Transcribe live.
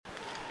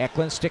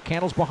Eklund stick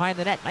handles behind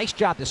the net. Nice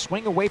job to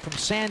swing away from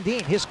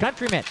Sandin, his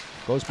countryman.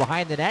 Goes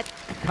behind the net.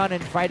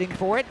 Kunin fighting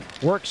for it.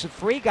 Works it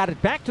free. Got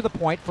it back to the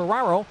point.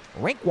 Ferraro,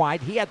 rink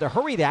wide. He had to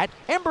hurry that.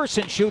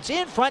 Emberson shoots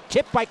in front.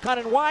 Tipped by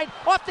Kunin wide.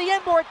 Off the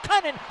inboard.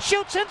 Kunin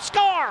shoots and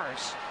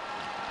scores.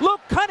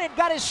 Luke Kunin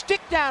got his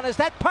stick down as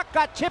that puck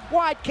got tipped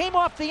wide. Came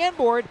off the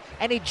inboard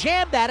and he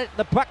jammed at it. And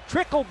the puck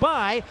trickled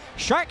by.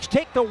 Sharks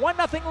take the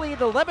 1-0 lead.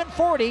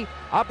 11:40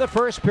 of the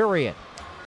first period.